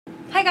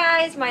Hi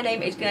guys, my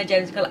name is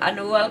Gemzicle and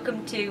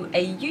welcome to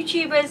a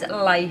YouTuber's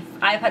life.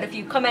 I've had a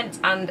few comments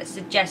and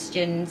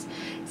suggestions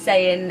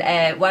saying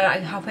why don't I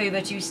hop over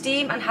to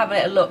Steam and have a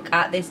little look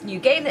at this new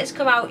game that's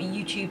come out,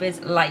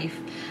 YouTuber's Life.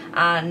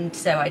 And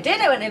so I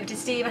did. I went over to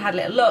Steam and had a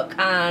little look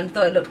and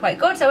thought it looked quite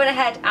good, so I went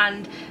ahead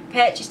and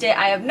purchased it.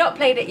 I have not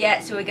played it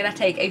yet, so we're going to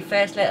take a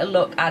first little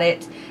look at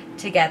it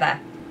together.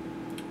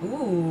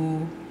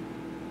 Ooh.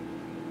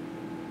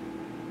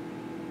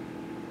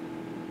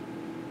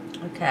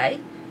 Okay.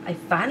 I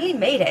finally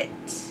made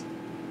it.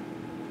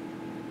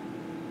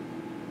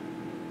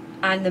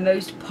 I'm the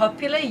most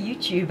popular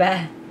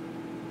YouTuber.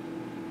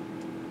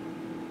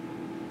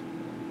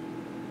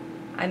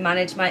 I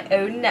manage my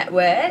own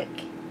network.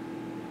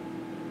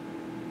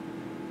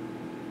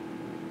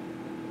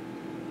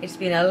 It's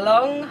been a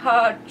long,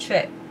 hard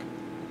trip.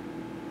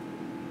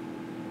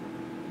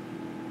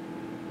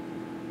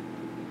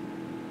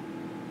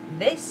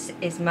 This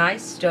is my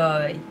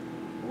story.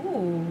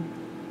 Ooh.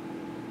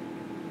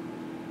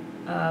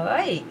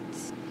 Alright.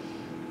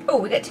 Oh,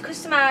 we get to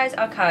customise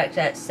our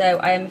character. So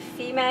I am a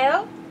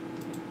female.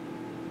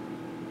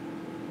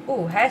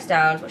 Oh,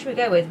 hairstyles. What should we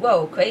go with?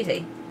 Whoa,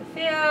 crazy. I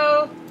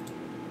feel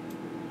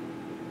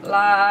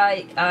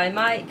like I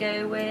might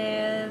go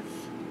with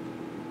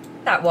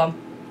that one.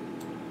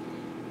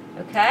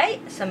 Okay,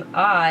 some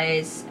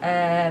eyes.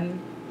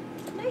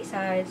 Nice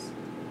eyes.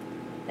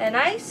 They're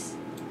nice.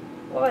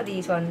 What are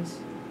these ones?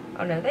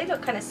 Oh no, they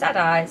look kind of sad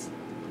eyes.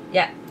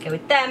 Yeah, go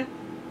with them.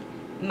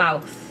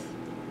 Mouth.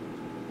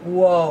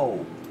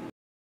 Whoa.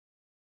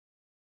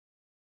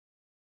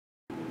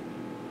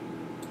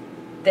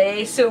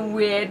 There's some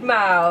weird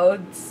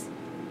mouths.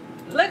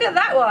 Look at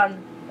that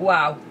one.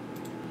 Wow.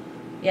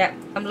 Yep,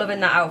 I'm loving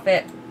that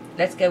outfit.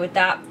 Let's go with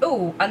that.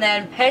 Ooh, and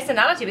then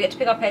personality. We get to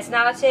pick our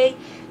personality.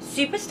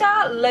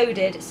 Superstar,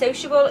 loaded,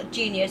 sociable,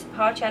 genius,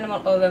 party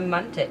animal, or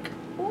romantic.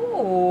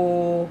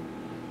 Ooh.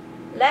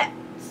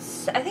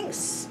 Let's, I think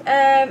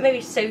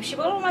maybe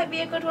sociable might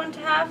be a good one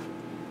to have.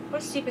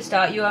 What's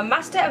superstar? You're a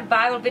master of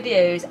viral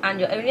videos and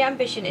your only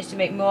ambition is to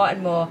make more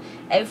and more.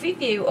 Every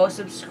view or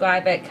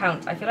subscriber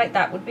counts. I feel like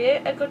that would be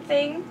a good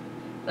thing.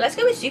 Let's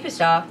go with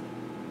superstar.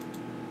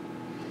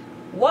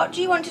 What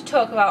do you want to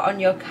talk about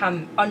on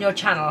your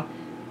channel?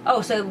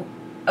 Oh, so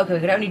okay, we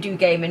can only do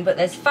gaming, but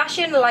there's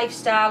fashion,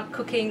 lifestyle,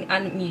 cooking,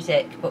 and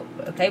music. But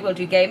okay, we'll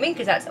do gaming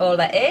because that's all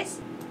there is.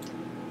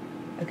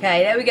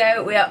 Okay, there we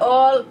go. We are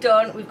all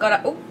done. We've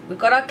got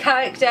our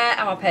character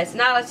and our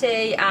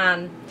personality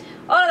and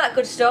all of that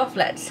good stuff.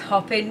 Let's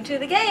hop into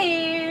the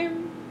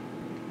game.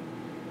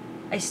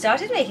 I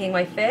started making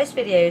my first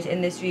videos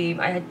in this room.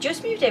 I had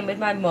just moved in with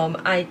my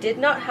mum. I did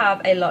not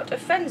have a lot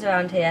of friends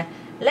around here.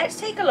 Let's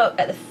take a look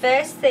at the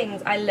first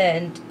things I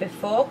learned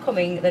before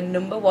becoming the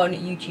 #1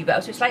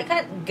 YouTuber. So it's like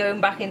kind of going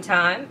back in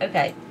time.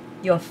 Okay.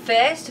 Your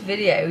first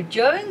video.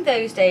 During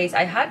those days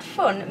I had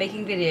fun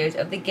making videos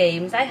of the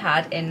games I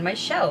had in my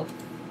shelf.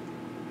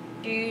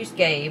 Choose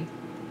game.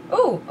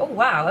 Oh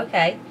wow,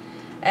 okay.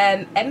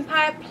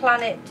 Empire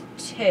Planet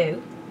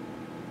 2.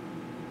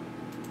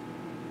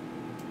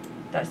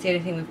 That's the only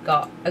thing we've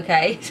got.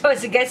 Okay, so I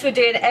guess we're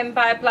doing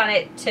Empire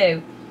Planet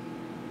 2.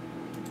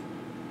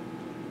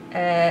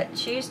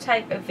 Choose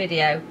type of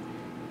video.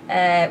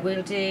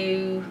 We'll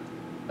do...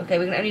 Okay,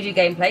 we can only do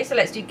gameplay, so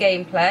let's do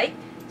gameplay.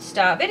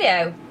 Start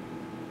video.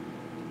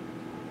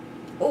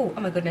 Oh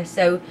my goodness.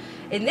 So,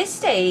 in this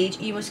stage,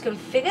 you must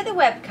configure the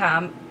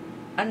webcam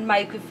and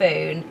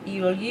microphone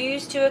you will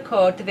use to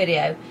record the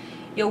video.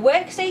 Your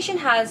workstation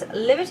has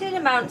limited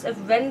amounts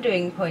of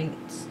rendering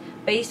points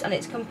based on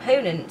its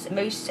components.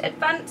 Most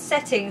advanced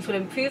settings will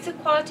improve the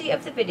quality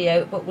of the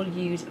video but will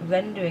use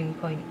rendering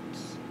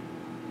points.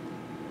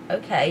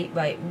 Okay,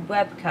 right,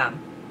 webcam.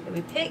 So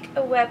we pick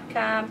a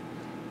webcam,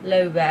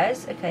 low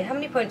res. Okay, how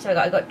many points have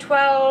I got? I got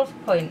 12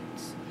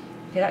 points.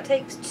 Okay, that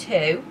takes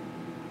 2.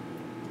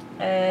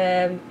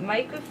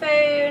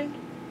 Microphone.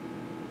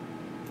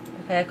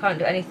 Okay, I can't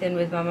do anything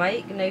with my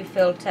mic. No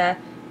filter.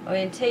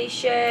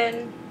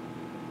 Orientation.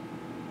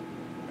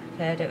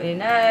 Okay, I don't really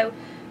know.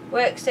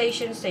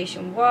 Workstation,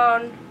 station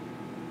 1.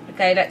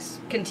 Okay, let's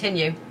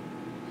continue.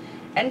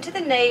 Enter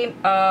the name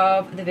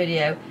of the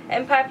video.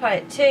 Empire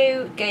Planet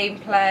 2,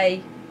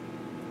 gameplay.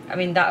 I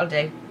mean, that'll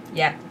do.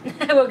 Yeah,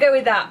 we'll go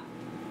with that.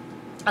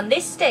 On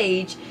this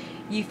stage,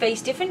 you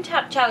face different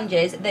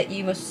challenges that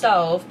you must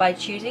solve by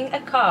choosing a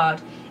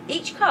card.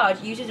 Each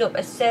card uses up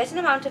a certain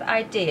amount of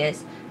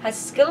ideas, has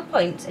skill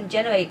points, and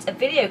generates a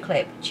video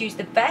clip. Choose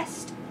the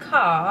best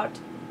card.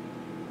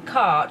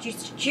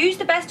 Choose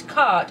the best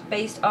card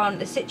based on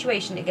the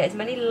situation to get as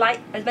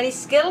many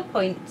skill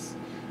points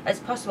as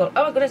possible.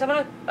 Oh my goodness, I'm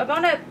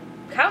on a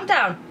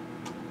countdown.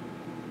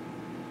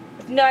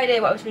 I have no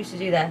idea what I was supposed to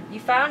do there. You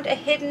found a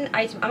hidden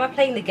item. Am I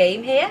playing the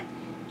game here?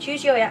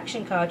 Choose your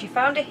reaction card. You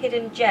found a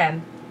hidden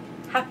gem.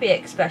 Happy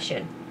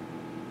expression.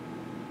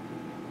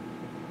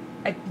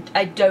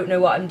 I don't know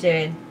what I'm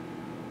doing.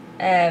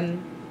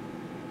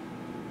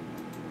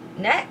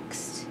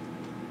 Next.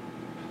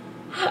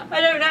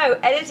 I don't know.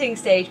 Editing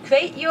stage.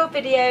 Create your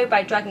video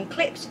by dragging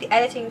clips to the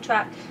editing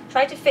track.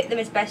 Try to fit them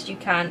as best you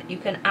can. You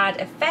can add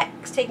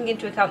effects taking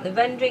into account the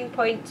rendering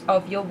points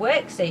of your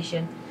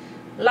workstation.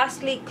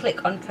 Lastly,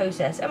 click on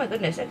process. Oh my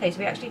goodness. Okay, so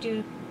we actually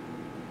do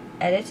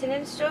editing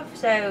and stuff.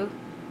 So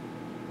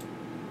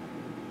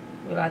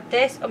we'll add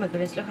this. Oh my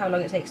goodness, look how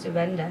long it takes to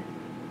render.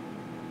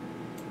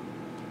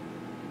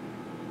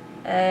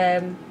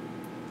 Add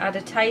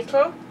a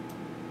title.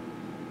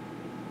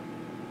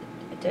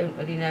 I don't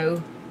really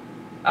know.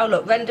 Oh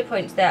look, render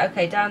points there.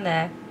 Okay, down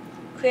there.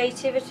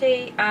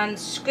 Creativity and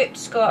script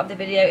score of the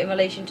video in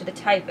relation to the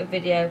type of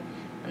video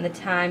and the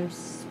time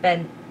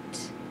spent.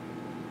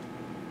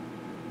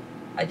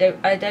 I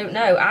don't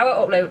know.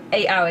 Hour upload,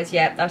 8 hours.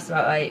 Yeah, that's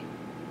about right.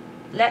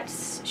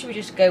 Should we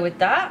just go with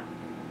that?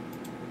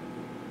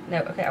 No,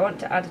 okay, I want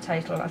to add a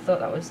title. I thought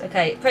that was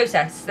okay.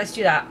 Process. Let's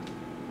do that.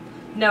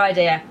 No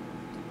idea.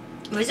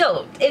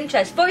 Result.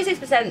 Interest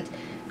 46%.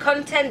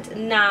 Content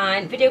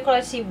 9. Video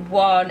quality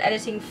 1.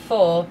 Editing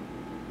 4.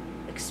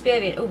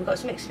 Experience. Oh, we've got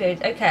some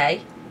experience.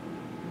 Okay.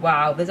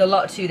 Wow, there's a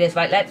lot to this.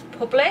 Right, let's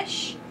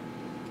publish.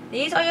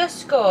 These are your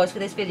scores for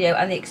this video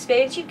and the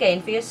experience you've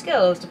gained for your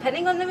skills.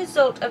 Depending on the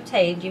result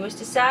obtained, you must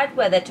decide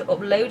whether to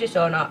upload it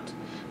or not.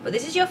 But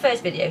this is your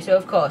first video, so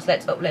of course,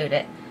 let's upload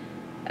it.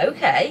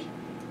 Okay.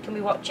 Can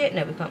we watch it?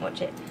 No, we can't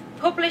watch it.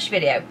 Publish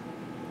video.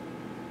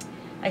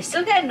 I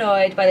still get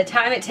annoyed by the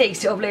time it takes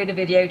to upload a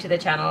video to the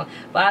channel,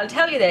 but I'll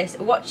tell you this,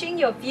 watching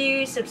your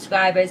views,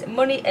 subscribers,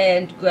 money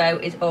earned grow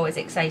is always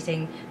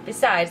exciting.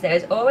 Besides, there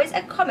is always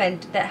a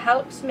comment that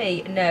helps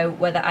me know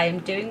whether I am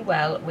doing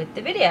well with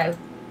the video.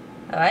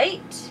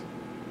 Alright?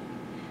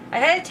 I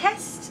had a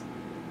test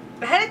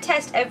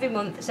every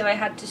month, so I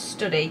had to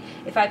study.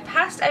 If I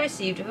passed, I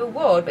received a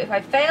reward, but if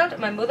I failed,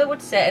 my mother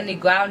would certainly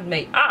ground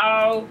me.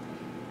 Uh-oh!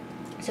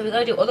 So we're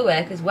going to do other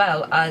work as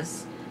well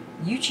as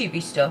YouTube-y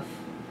stuff.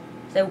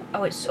 So,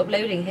 oh, it's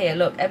uploading here.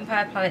 Look,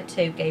 Empire Planet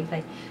 2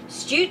 gameplay.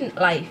 Student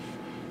life.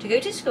 To go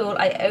to school,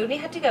 I only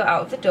had to go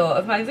out of the door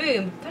of my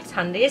room. That's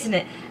handy, isn't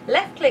it?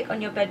 Left click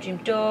on your bedroom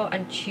door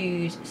and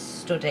choose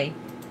study.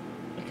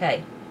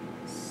 Okay.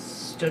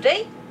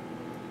 Study.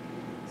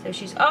 So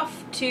she's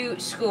off to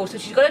school. So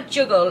she's got to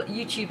juggle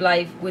YouTube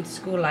life with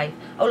school life.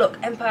 Oh, look,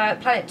 Empire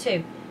Planet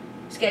 2.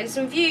 It's getting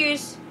some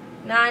views.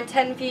 9,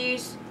 10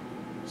 views.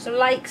 Some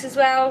likes as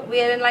well.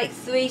 We're in like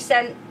 3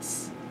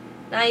 cents.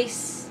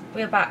 Nice.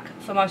 We're back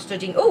from our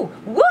studying. Oh,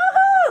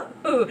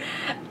 woohoo!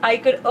 I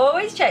could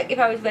always check if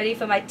I was ready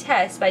for my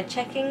test by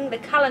checking the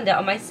calendar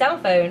on my cell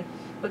phone.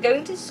 But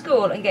going to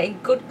school and getting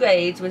good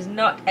grades was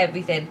not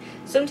everything.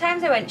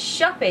 Sometimes I went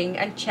shopping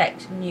and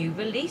checked new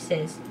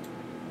releases.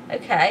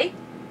 Okay.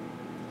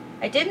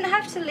 I didn't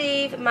have to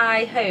leave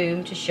my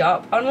home to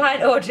shop.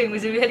 Online ordering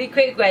was a really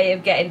quick way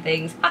of getting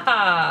things.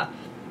 Haha!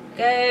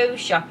 Go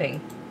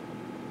shopping.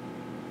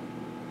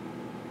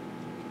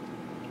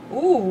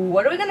 Ooh,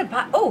 what are we going to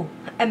buy? Oh,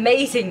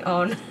 amazing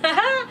on.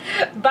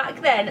 Back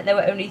then, there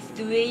were only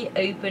 3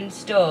 open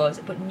stores,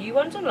 but new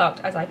ones unlocked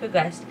as I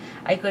progressed.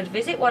 I could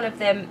visit one of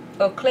them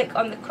or click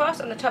on the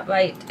cross on the top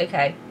right.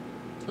 Okay,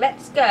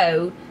 let's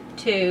go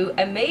to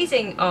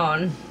amazing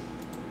on.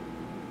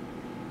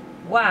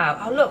 Wow.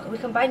 Oh, look, we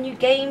can buy new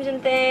games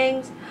and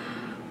things.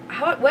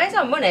 Where's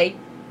our money?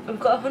 We've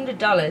got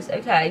 $100.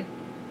 Okay.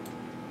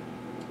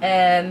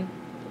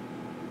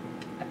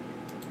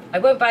 I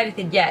won't buy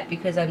anything yet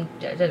because I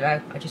don't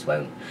know, I just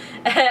won't.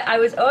 I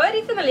was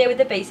already familiar with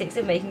the basics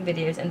of making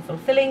videos and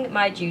fulfilling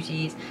my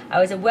duties. I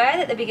was aware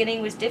that the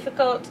beginning was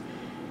difficult,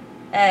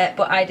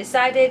 but I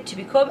decided to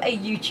become a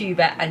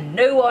YouTuber and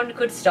no one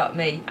could stop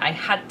me. I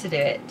had to do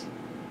it.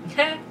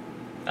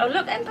 Oh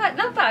look,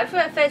 not bad for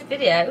our first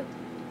video.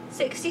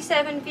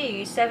 67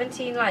 views,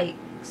 17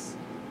 likes.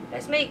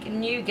 Let's make a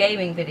new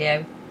gaming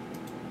video.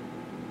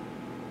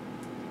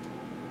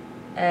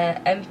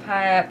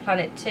 Empire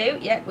Planet 2.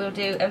 Yep, we'll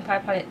do Empire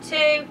Planet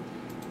 2.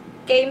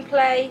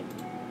 Gameplay.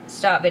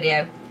 Start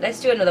video. Let's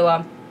do another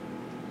one.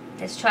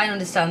 Let's try and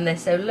understand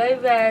this. So low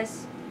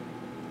res.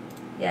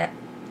 Yeah.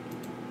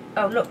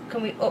 Oh look,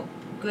 can we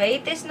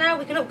upgrade this now?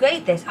 We can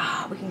upgrade this.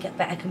 Ah, we can get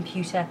better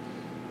computer.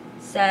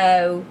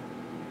 So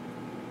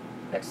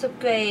let's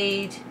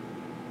upgrade.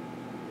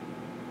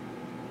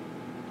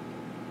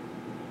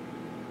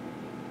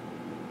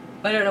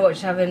 I don't know what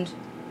just happened.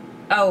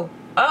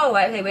 Oh,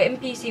 okay, we're in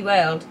PC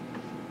world.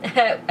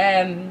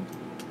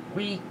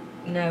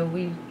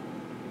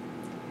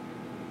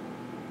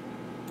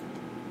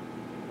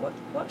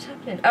 What's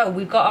happening? Oh,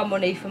 we got our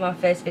money from our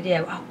first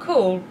video. Oh,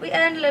 cool. We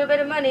earned a little bit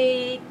of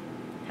money.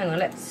 Hang on,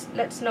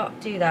 let's not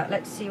do that.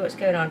 Let's see what's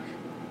going on.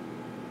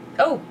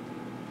 Oh,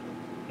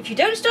 if you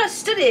don't start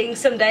studying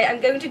someday, I'm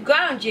going to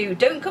ground you.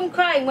 Don't come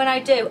crying when I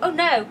do. Oh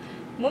no,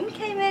 Mum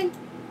came in.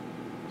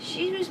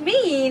 She was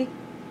mean.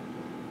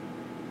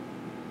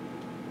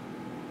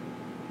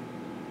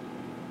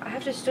 I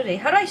have to study.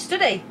 How do I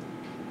study?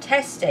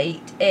 Test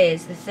date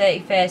is the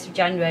 31st of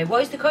January.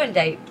 What is the current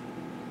date?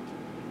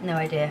 No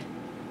idea.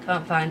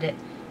 Can't find it.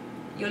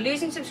 You're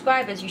losing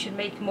subscribers. You should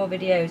make more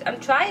videos. I'm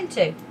trying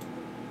to.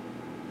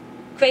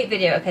 Create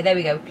video. Okay, there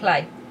we go.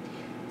 Play.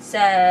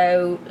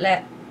 So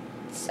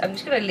I'm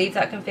just going to leave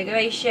that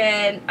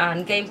configuration,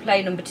 and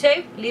gameplay number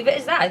 2, leave it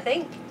as that, I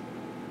think.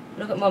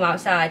 Look at Mum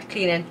outside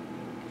cleaning,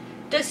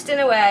 dusting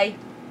away.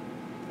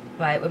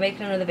 Right, we're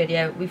making another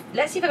video.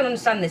 Let's see if I can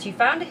understand this. You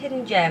found a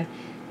hidden gem.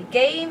 The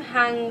game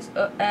hangs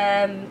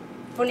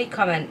funny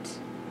comment.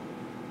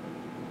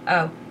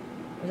 Oh,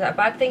 was that a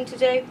bad thing to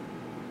do?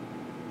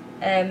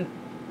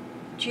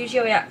 Choose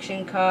your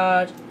reaction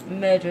card.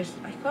 Murderous.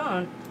 I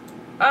can't.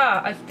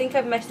 I think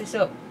I've messed this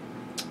up.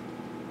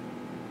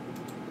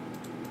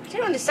 I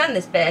don't understand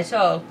this bit at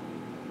all.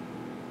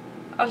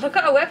 Oh, look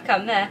at our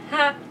webcam there.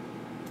 Ha.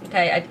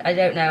 Okay, I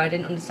don't know. I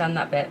didn't understand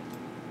that bit.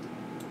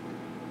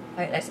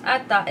 Right, let's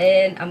add that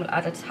in, and we'll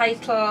add a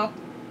title.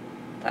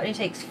 That only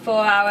takes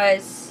 4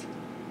 hours.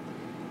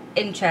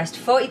 Interest,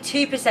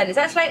 42%. Is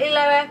that slightly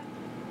lower?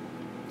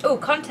 Oh,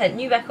 content,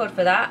 new record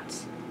for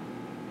that.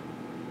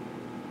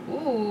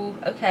 Ooh,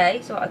 okay.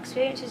 So our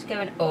experience is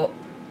going up.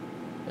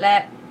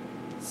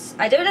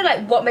 I don't know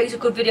like what makes a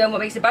good video and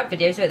what makes a bad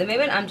video. So at the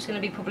moment, I'm just going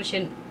to be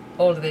publishing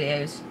all the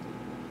videos.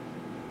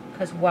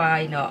 Because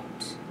why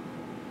not?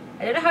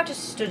 I don't know how to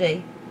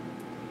study.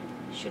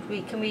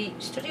 Can we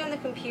study on the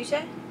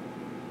computer?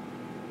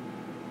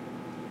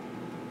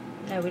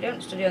 No, we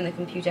don't study on the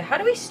computer. How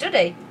do we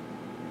study?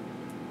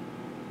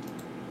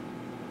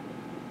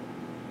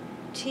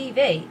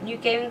 TV. New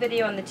gaming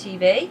video on the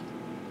TV.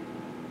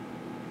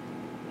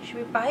 Should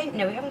we buy it?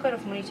 No, we haven't got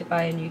enough money to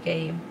buy a new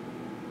game.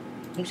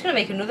 I'm just going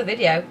to make another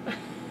video.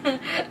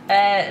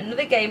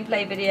 Another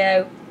gameplay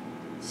video.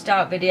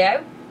 Start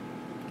video.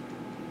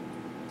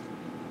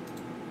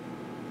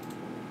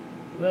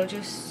 We'll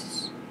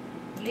just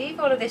leave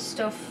all of this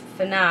stuff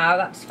for now.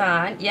 That's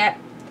fine. Yep.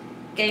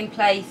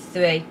 Gameplay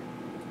 3.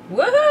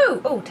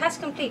 Woohoo! Oh,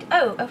 task complete.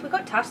 Oh, have we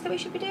got tasks that we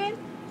should be doing?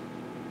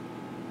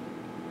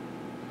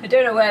 I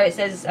don't know where it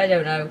says. I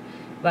don't know.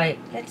 Right,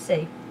 let's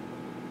see.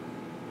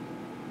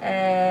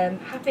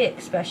 Happy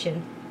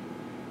expression.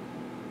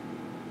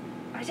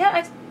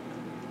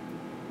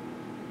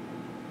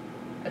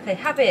 Okay,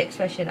 happy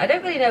expression. I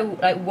don't really know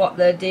like what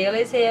the deal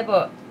is here,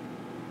 but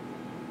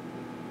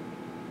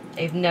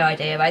I have no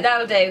idea. Right,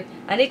 that'll do.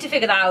 I need to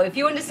figure that out. If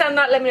you understand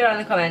that, let me know in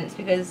the comments,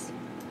 because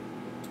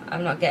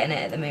I'm not getting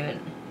it at the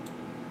moment.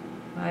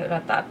 Right, we'll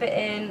add that bit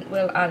in.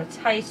 We'll add a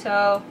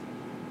title.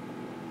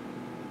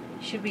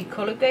 Should we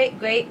colour grade?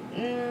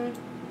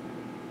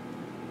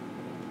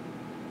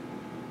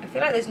 I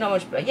feel like there's not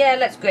much, but yeah,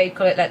 let's grade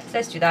colour it.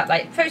 Let's do that.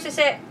 Like, process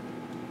it.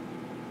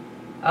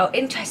 Oh,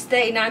 interest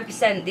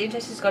 39%. The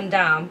interest has gone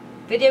down.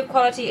 Video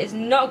quality is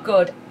not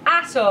good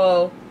at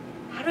all.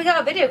 How do we get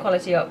our video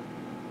quality up?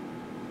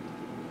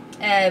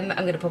 I'm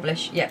going to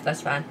publish. Yep,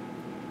 that's fine.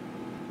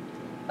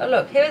 Oh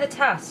look, here are the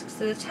tasks.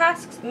 So the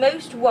tasks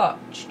most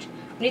watched.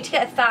 We need to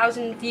get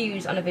 1,000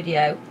 views on a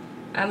video,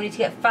 and we need to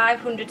get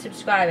 500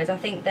 subscribers. I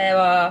think there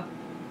are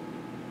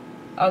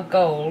our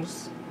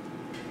goals.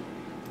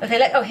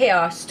 Okay, oh here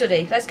are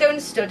study. Let's go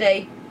and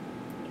study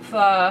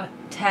for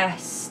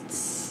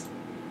tests.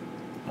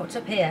 What's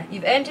up here?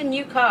 You've earned a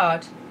new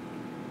card.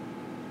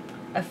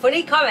 A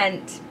funny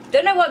comment.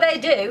 Don't know what they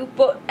do,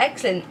 but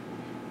excellent.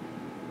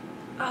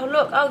 Oh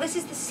look, oh this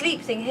is the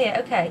sleep thing here.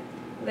 Okay,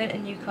 we've earned a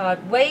new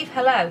card. Wave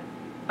hello.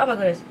 Oh my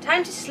goodness,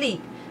 time to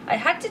sleep. I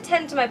had to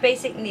tend to my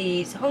basic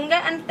needs, hunger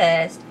and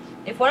thirst.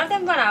 If one of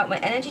them ran out, my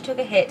energy took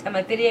a hit and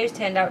my videos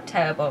turned out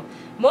terrible.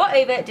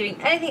 Moreover, doing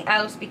anything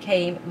else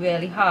became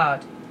really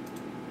hard.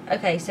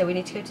 Okay, so we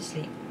need to go to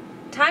sleep.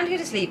 Time to go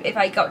to sleep. If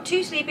I got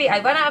too sleepy, I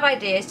ran out of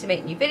ideas to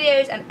make new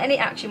videos, and any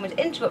action was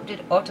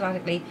interrupted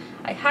automatically.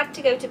 I had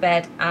to go to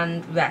bed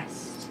and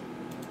rest.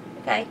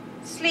 Okay,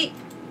 sleep.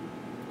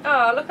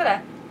 Oh, look at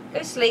her.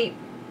 Go sleep.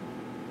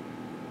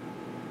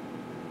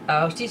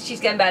 Oh, she's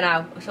getting better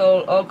now. It's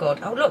all good.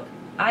 Oh, look.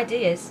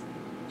 Ideas.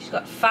 She's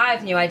got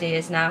 5 new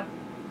ideas now.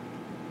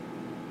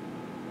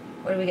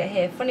 What do we get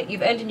here? Funny.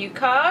 You've earned a new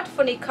card.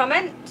 Funny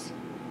comment.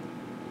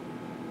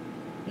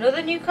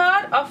 Another new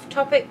card.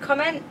 Off-topic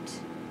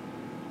comment.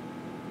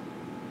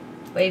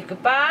 Wave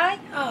goodbye.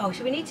 Oh, so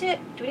do we need to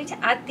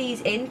add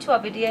these into our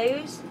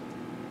videos?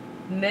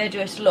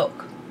 Murderous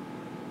look.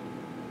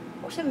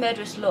 What's a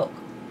murderous look?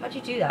 How do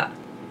you do that?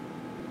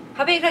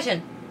 Happy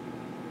expression.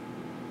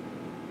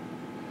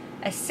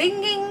 A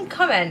singing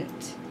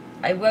comment.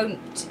 I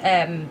won't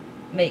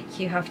make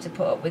you have to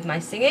put up with my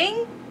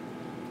singing.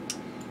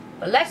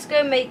 But let's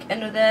go make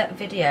another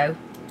video.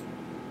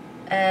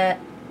 A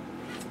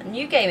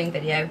new gaming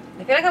video.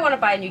 I feel like I want to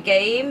buy a new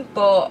game,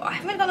 but I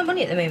haven't got the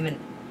money at the moment.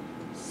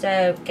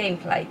 So,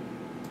 gameplay.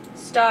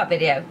 Start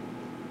video.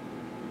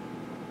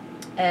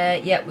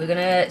 Yeah, we're going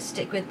to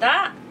stick with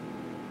that.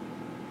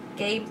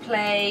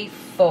 Gameplay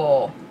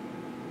 4.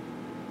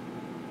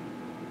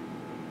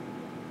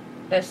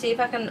 Let's see if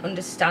I can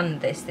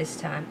understand this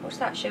time. What's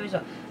that show as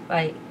well?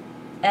 Right.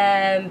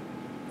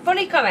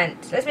 Funny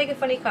comment. Let's make a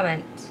funny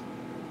comment.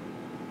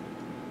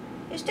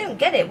 I just don't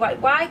get it.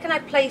 Why can I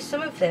play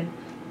some of them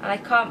and I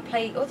can't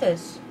play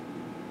others?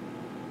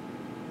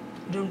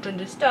 Don't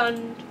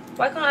understand.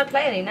 Why can't I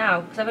play any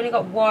now? Because I've only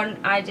got one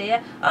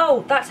idea.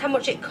 Oh, that's how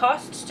much it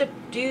costs to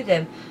do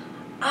them.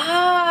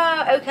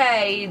 Ah,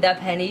 okay, the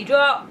penny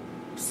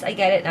drops. I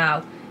get it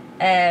now.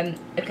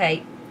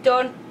 Okay,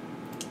 done.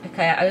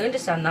 Okay, I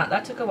understand that.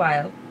 That took a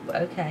while, but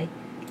okay.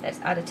 Let's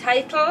add a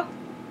title,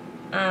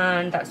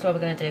 and that's what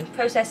we're going to do.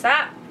 Process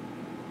that.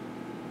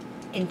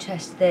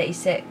 Interest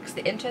 36.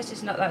 The interest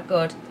is not that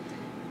good.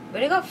 We've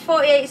only got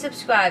 48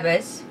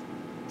 subscribers,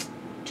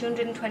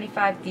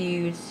 225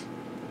 views.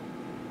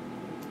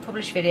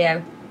 Publish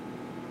video.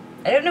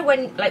 I don't know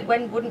when, like,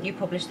 when wouldn't you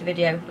publish the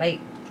video? Like,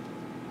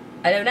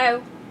 I don't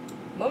know.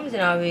 Mum's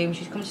in our room.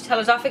 She's come to tell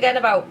us off again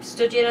about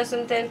studying or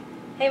something.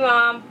 Hey,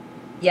 Mom.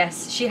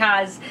 Yes, she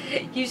has.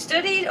 You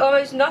studied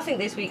almost nothing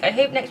this week. I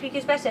hope next week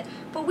is better.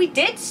 But we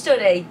did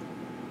study.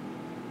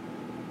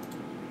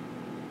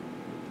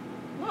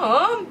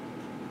 Mom,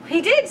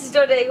 we did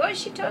study. What is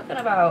she talking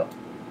about?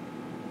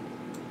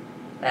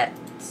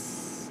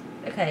 Let's...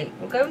 Okay,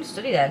 we'll go and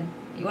study then.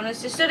 You want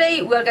us to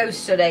study? We'll go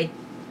study.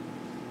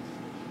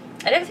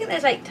 I don't think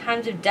there's like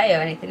times of day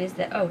or anything, is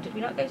there? Oh, did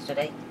we not go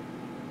study?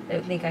 I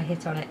don't think I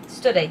hit on it.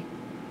 Study.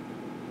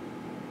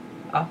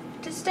 Off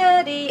to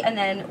study. And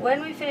then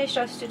when we finished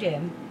our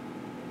studying,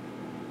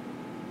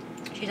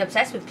 she's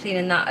obsessed with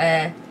cleaning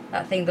that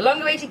thing. The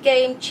long-awaited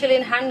game,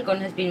 Chilling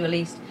Handgun, has been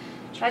released.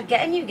 Should I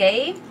get a new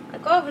game? I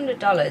got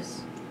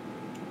 $100.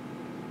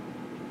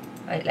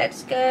 Right,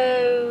 let's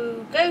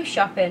go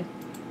shopping.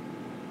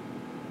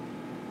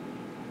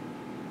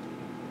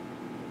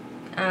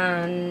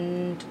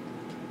 And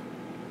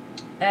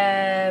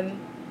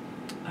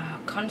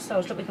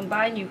consoles. Look, we can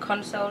buy new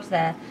consoles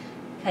there.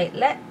 Okay,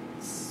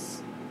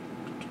 let's...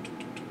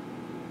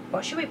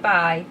 What should we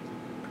buy?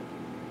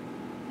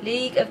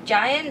 League of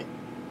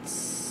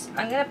Giants.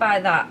 I'm going to buy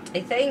that,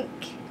 I think.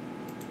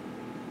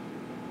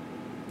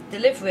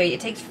 Delivery. It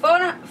takes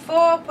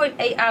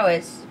 4.8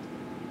 hours.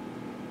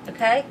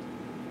 Okay?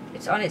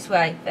 It's on its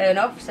way. Fair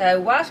enough. So,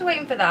 whilst we're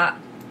waiting for that,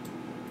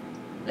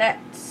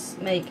 let's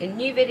make a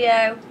new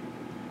video.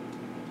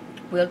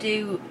 We'll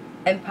do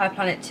Empire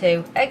Planet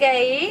 2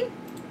 again,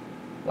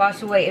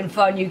 whilst we're waiting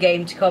for a new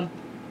game to come.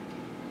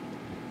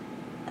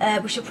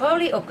 We should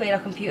probably upgrade our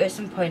computer at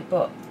some point,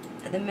 but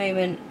at the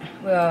moment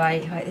we're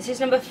alright. Right, this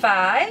is number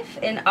 5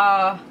 in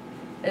our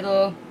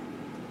little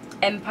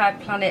Empire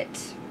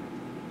Planet.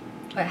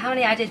 Right, how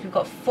many ideas? We've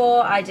got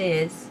 4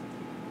 ideas.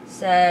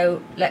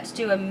 So let's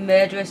do a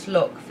murderous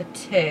look for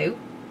 2.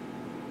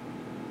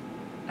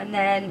 And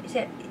then,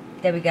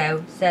 there we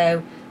go.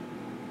 So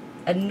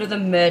another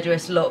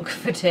murderous look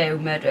for 2.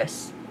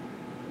 Murderous.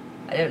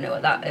 I don't know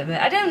what that.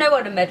 I don't know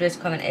what a murderous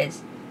comment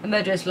is. A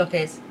murderous look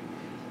is.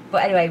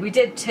 But anyway, we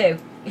did 2.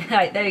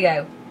 Right, there we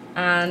go.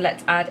 And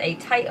let's add a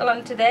title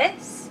onto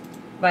this.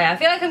 Right, I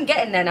feel like I'm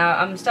getting there now.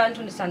 I'm starting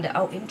to understand it.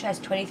 Oh,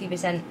 interest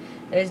 23%.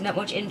 There is not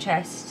much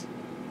interest.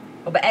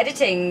 Oh, but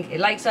editing. It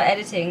likes our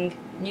editing.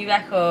 New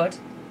record.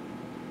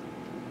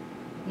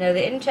 No,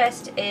 the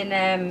interest in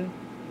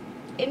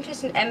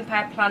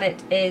Empire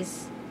Planet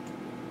is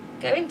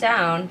going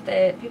down.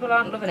 The people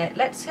aren't loving it.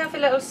 Let's have a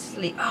little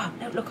sleep. Oh,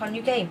 no, look, on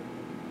new game.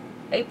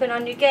 Open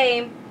on new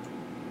game.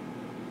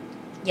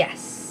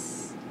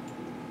 Yes.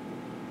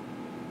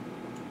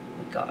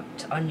 We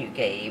got our new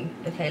game.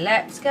 Okay,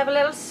 let's have a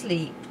little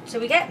sleep. So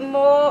we get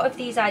more of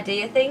these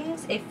idea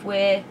things if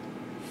we're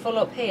full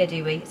up here,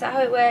 do we? Is that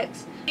how it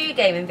works? New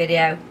gaming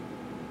video.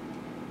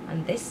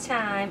 And this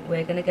time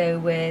we're going to go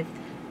with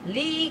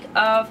League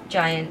of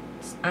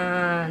Giants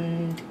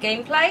and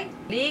gameplay.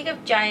 League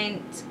of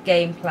Giants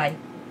gameplay.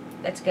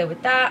 Let's go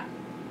with that.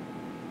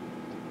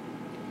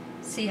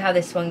 See how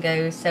this one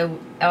goes. So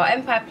our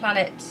Empire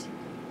Planet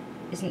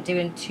isn't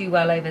doing too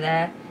well over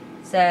there.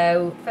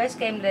 So first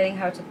game, learning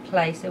how to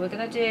play. So we're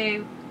going to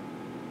do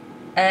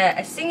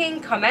a singing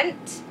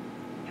comment,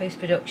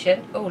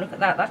 post-production. Oh, look at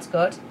that. That's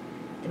good.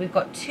 Then we've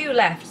got 2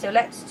 left. So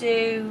let's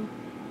do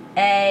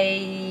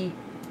a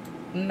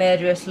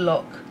murderous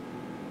look.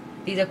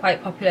 These are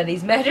quite popular,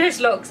 these murderous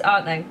looks,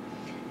 aren't they?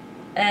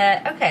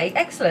 Okay,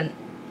 excellent.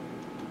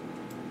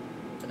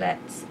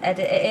 Let's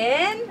edit it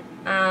in,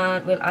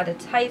 and we'll add a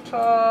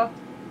title.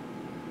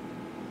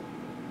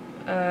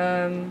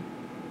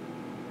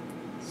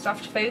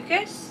 Soft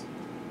focus.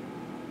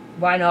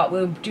 Why not?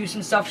 We'll do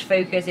some soft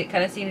focus. It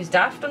kind of seems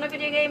daft on a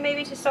video game,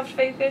 maybe, to soft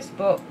focus,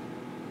 but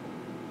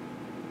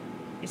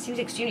it seems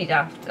extremely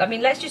daft. I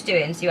mean, let's just do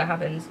it and see what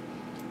happens.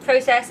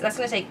 Process, that's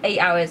going to take 8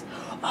 hours.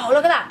 Oh,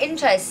 look at that.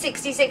 Interest,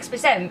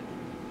 66%.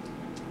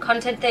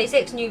 Content,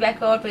 36. New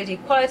record.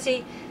 Political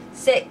quality,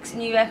 6.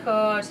 New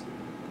record.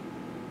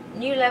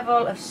 New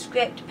level of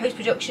script.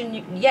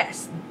 Post-production,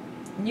 yes.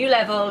 New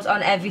levels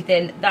on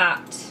everything.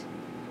 That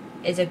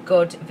is a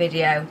good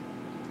video.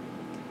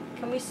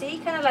 Can we see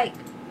kind of like,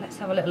 let's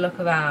have a little look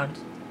around.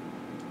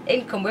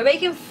 Income, we're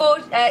making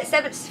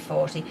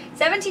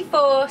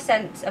 74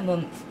 cents a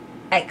month.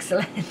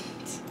 Excellent.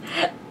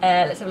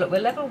 Let's have a look.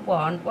 We're level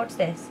 1. What's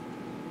this?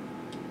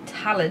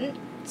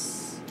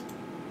 Talents.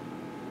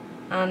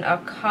 And our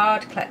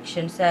card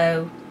collection.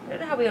 So, I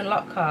don't know how we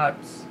unlock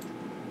cards.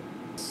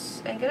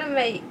 I'm going to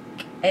make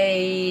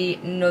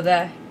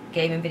another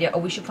gaming video. Oh,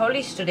 we should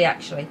probably study,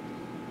 actually.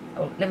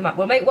 Oh, never mind.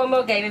 We'll make one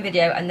more gaming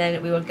video and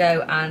then we will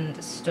go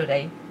and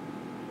study.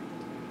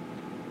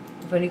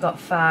 We've only got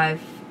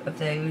 5 of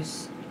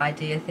those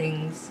idea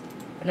things,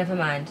 but never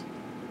mind.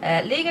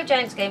 League of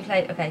Giants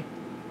gameplay. Okay.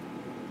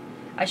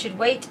 I should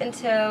wait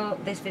until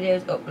this video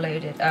is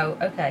uploaded. Oh,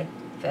 okay.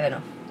 Fair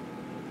enough.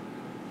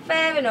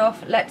 Fair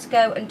enough. Let's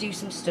go and do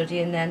some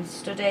studying then.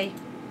 Study.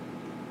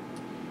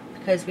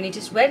 Because we need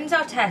to... When's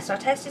our test? Our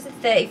test is the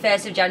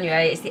 31st of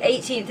January. It's the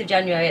 18th of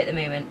January at the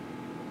moment.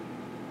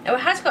 Oh,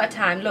 it has got a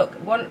time. Look,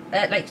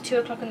 like 2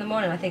 o'clock in the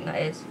morning, I think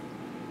that is.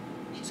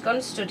 She's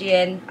gone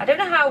studying. I don't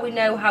know how we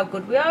know how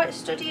good we are at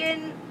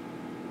studying.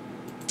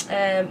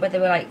 Whether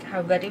we're like,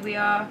 how ready we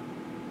are.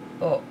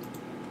 But...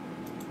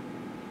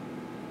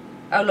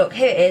 Oh, look,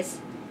 here it is.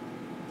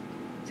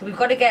 So we've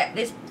got to get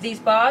these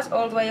bars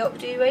all the way up,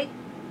 do we?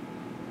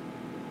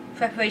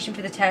 Preparation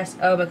for the test.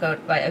 Oh my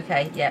god. Right,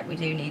 okay. Yeah, we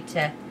do need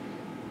to...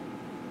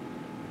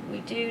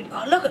 We do...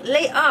 Oh, look.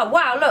 Oh,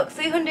 wow, look.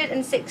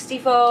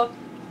 364.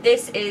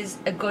 This is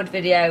a good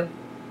video.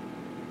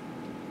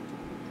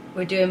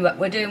 We're doing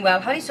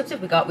well. How many subs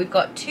have we got? We've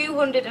got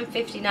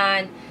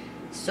 259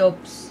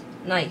 subs.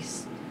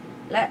 Nice.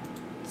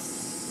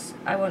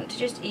 I want to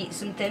just eat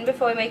something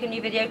before we make a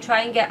new video.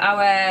 Try and get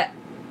our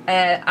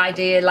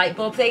idea light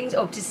bulb things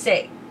up to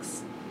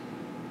 6.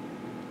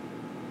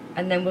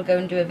 And then we'll go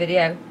and do a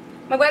video.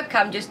 My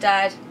webcam just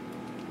died.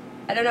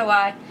 I don't know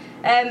why.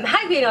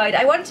 Hi Greenoid.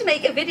 I want to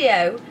make a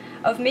video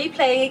of me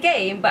playing a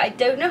game, but I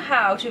don't know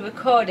how to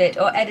record it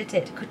or edit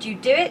it. Could you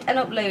do it and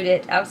upload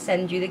it? I'll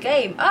send you the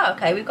game. Oh,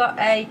 okay. We've got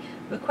a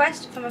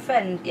request from a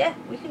friend. Yeah,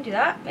 we can do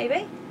that,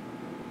 maybe.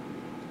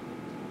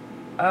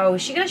 Oh,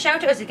 is she going to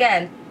shout at us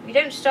again? If you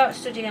don't start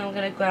studying, I'm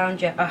going to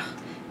ground you. Oh.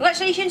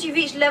 Congratulations, you've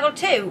reached level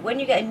 2. When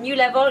you get a new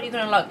level, you're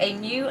going to unlock a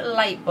new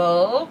light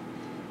bulb,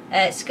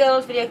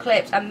 skills, video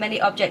clips, and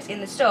many objects in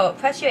the store.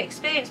 Press your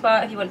experience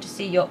bar if you want to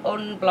see your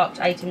unblocked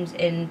items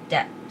in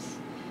depth.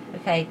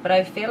 Okay, but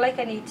I feel like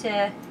I need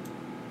to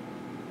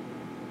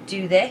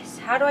do this.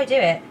 How do I do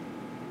it?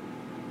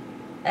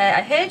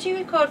 I heard you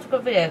record for a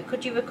good video.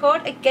 Could you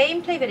record a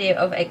gameplay video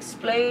of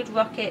Explode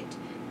Rocket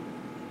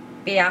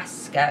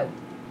Fiasco?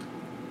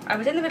 I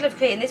was in the middle of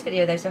creating this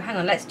video though, so hang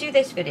on, let's do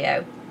this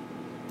video.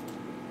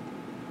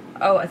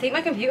 Oh, I think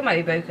my computer might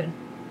be broken.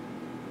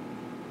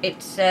 It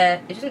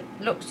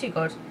doesn't look too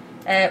good.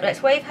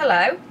 Let's wave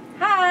hello.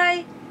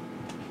 Hi!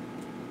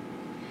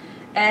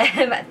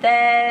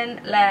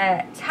 Then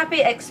let's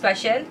happy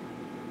expression.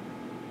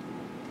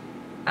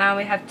 And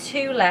we have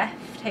 2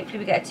 left. Hopefully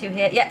we get a 2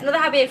 here. Yeah, another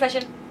happy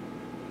expression.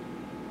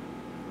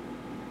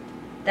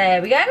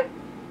 There we go.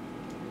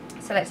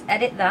 So let's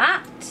edit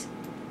that.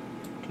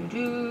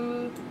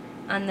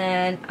 And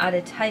then add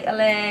a title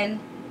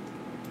in.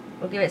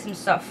 We'll give it some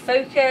sort of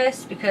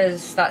focus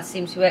because that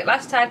seems to work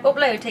last time.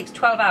 Upload takes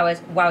 12 hours.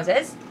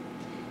 Wowzers.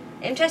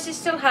 Interest is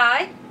still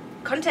high.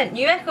 Content,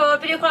 new record,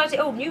 video quality.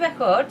 Oh, new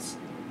records.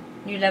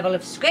 New level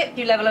of script,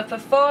 new level of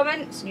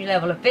performance, new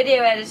level of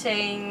video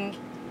editing,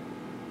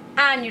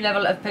 and new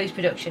level of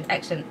post-production.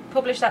 Excellent.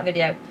 Publish that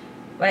video.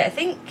 Right, I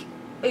think...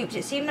 Oops,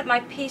 it seemed that my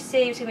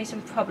PC was giving me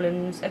some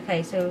problems.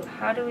 Okay, so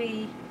how do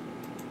we...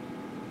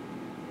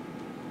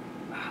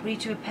 Oh, we need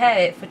to repair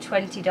it for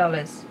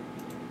 $20.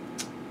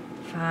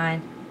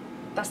 Fine.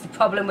 That's the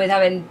problem with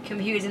having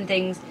computers and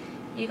things.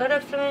 You gotta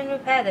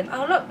repair them.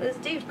 Oh look, there's a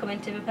dude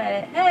coming to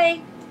repair it.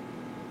 Hey!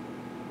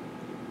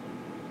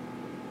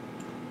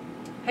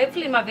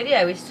 Hopefully my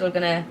video is still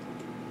gonna...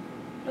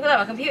 Look at that,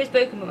 my computer's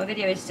broken but my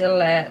video is still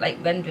like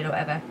rendering or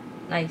whatever.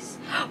 Nice.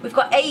 We've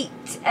got 8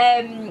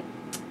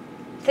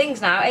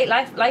 things now, 8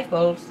 life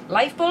bulbs.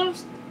 Life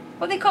bulbs?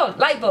 What are they called?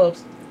 Light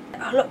bulbs.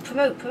 Oh look,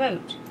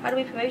 promote. How do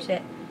we promote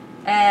it?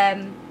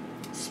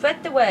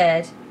 Spread the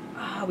word.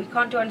 Oh, we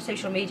can't do it on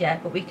social media,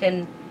 but we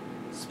can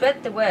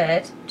spread the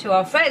word to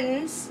our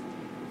friends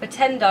for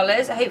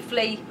 $10.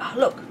 Hopefully, oh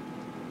look,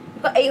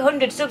 we've got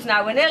 800 subs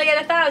now. We're nearly at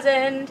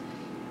 1,000.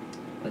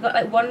 We've got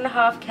like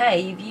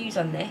 1.5k views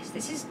on this.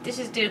 This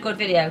is do a good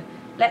video.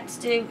 Let's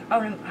do. Oh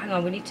no, hang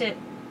on. We need to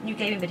new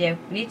gaming video.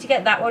 We need to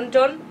get that one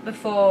done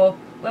before.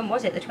 When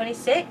was it? The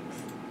 26th?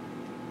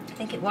 I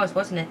think it was,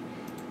 wasn't it?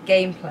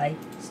 Gameplay.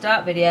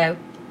 Start video.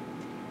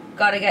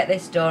 Gotta get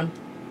this done.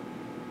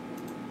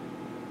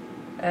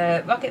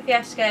 Rocket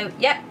Fiasco.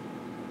 Yep.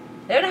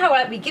 I don't know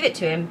how we give it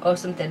to him or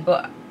something,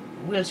 but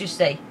we'll just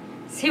see.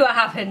 See what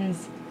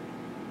happens.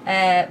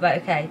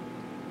 Right, okay.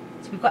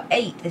 So we've got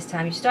 8 this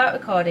time. You start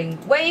recording.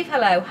 Wave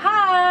hello.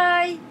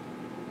 Hi!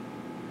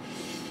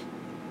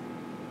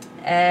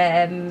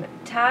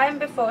 Time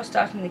before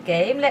starting the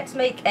game. Let's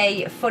make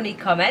a funny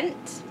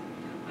comment.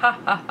 Ha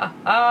ha ha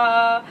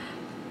ha.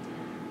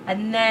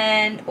 And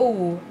then,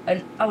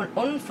 an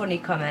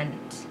unfunny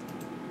comment.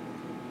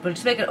 We'll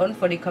just make an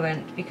unfunny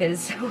comment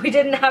because we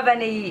didn't have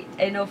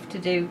enough to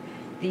do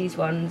these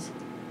ones.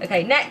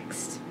 Okay,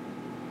 next.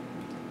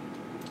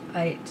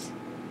 Right.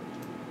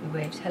 We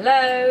waved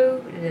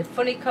hello. We did a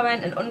funny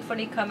comment, an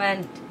unfunny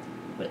comment.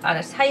 We'll add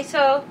a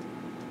title.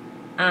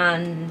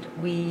 And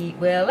we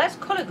will, let's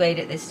colour grade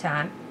it this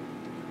time.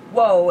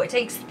 Whoa, it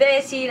takes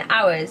 13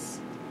 hours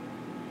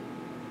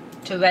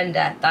to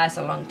render. That's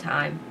a long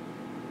time.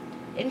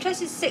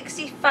 Interest is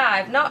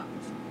 65. Not,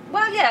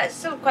 well, yeah, it's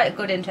still quite a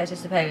good interest, I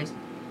suppose.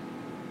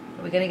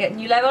 Are we going to get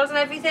new levels and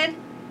everything?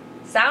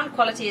 Sound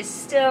quality is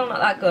still not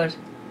that good.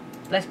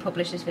 Let's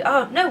publish this video.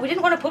 Oh, no, we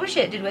didn't want to publish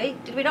it, did we?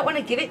 Did we not want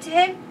to give it to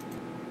him?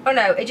 Oh,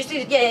 no, it just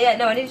needed... Yeah,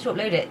 no, I needed to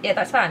upload it. Yeah,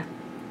 that's fine.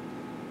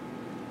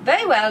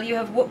 Very well, you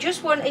have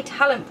just won a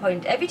talent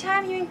point. Every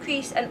time you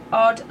increase an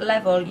odd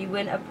level, you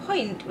win a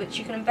point which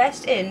you can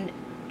invest in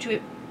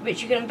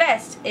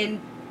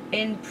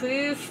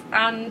improve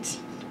and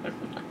I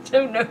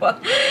don't know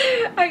what.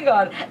 Hang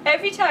on.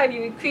 Every time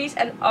you increase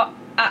an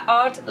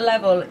odd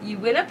level, you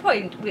win a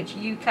point which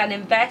you can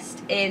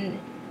invest in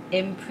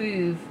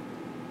to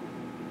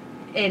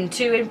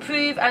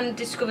improve and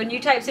discover new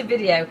types of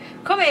video.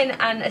 Come in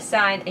and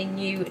assign a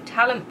new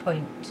talent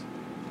point.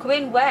 Come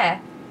in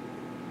where?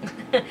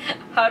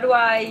 How do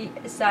I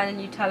assign a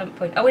new talent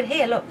point? Oh, in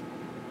here, look.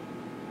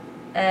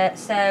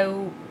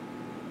 So,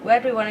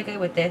 where do we want to go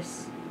with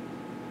this?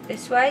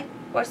 This way?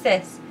 What's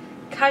this?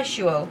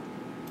 Casual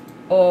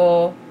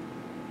or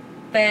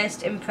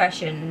first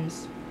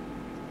impressions?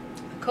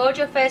 Record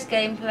your first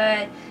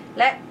gameplay.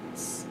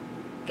 Let's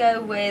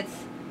go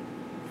with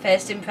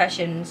first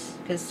impressions,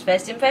 because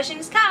first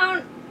impressions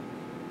count.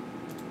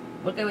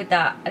 We'll go with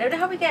that. I don't know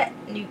how we get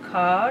new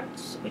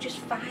cards. We just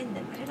find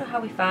them. I don't know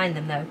how we find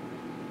them though.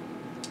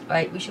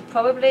 Right, we should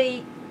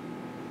probably...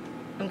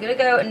 I'm going to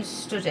go and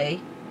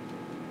study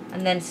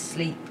and then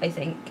sleep, I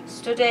think.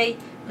 Study,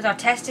 because our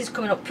test is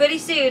coming up pretty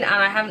soon and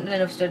I haven't done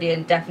enough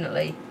studying,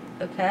 definitely.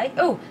 Okay.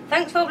 Oh,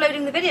 thanks for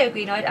uploading the video,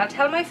 Greenoid. I'll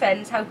tell my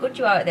friends how good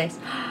you are at this.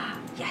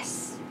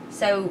 Yes.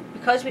 So,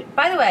 because we...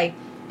 By the way,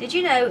 did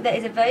you know there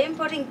is a very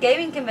important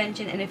gaming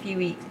convention in a few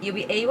weeks? You'll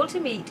be able to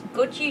meet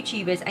good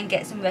YouTubers and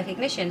get some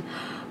recognition.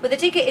 But the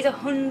ticket is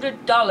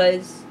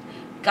 $100.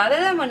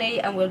 Gather the money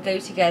and we'll go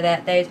together.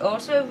 There is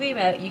also a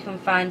rumour you can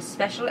find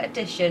special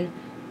edition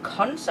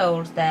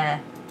consoles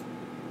there.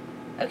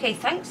 Okay,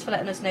 thanks for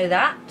letting us know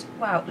that.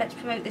 Wow, let's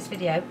promote this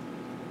video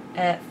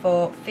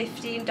for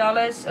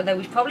 $15. Although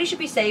we probably should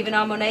be saving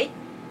our money.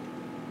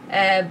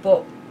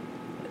 But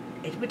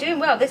we're doing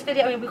well. This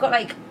video, I mean, we've got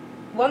like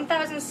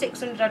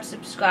 1,600 odd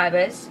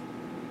subscribers.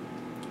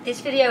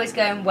 This video is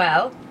going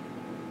well.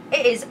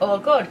 It is all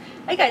good.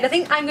 Okay, guys, I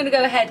think I'm going to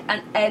go ahead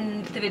and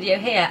end the video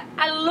here.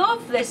 I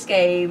love this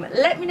game.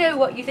 Let me know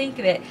what you think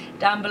of it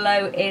down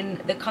below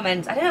in the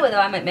comments. I don't know whether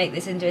I might make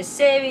this into a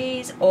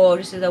series or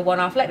just as a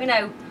one-off. Let me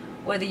know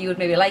whether you would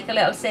maybe like a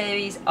little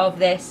series of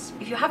this.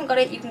 If you haven't got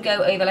it, you can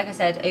go over, like I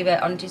said, over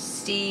onto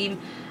Steam.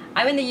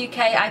 I'm in the UK.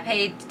 I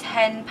paid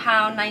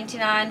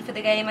 £10.99 for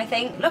the game, I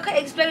think. Look at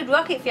Explode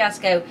Rocket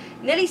Fiasco.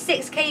 Nearly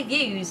 6k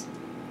views.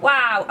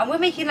 Wow. And we're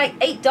making like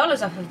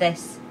 $8 off of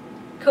this.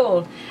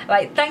 Cool.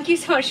 Right, thank you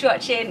so much for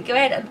watching. Go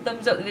ahead and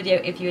thumbs up the video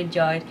if you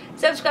enjoyed.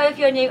 Subscribe if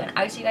you're new, and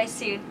I'll see you guys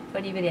soon for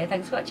a new video.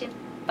 Thanks for watching.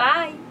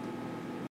 Bye.